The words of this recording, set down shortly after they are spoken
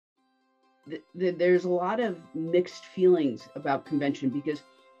there's a lot of mixed feelings about convention because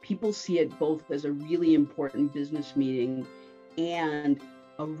people see it both as a really important business meeting and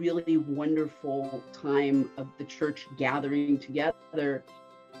a really wonderful time of the church gathering together.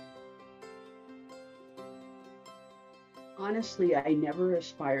 Honestly, I never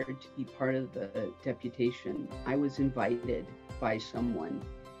aspired to be part of the deputation. I was invited by someone,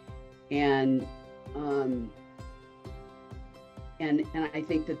 and I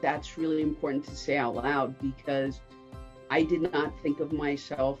think that that's really important to say out loud, because I did not think of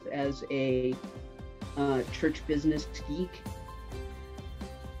myself as a church business geek.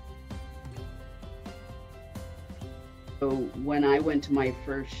 So when I went to my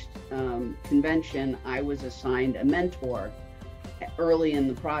first convention, I was assigned a mentor early in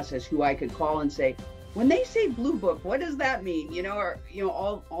the process who I could call and say, when they say blue book, what does that mean? You know, or, you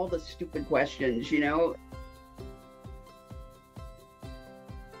know, all the stupid questions, you know.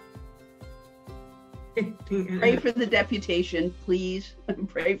 Pray for the deputation, please.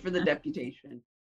 Pray for the deputation.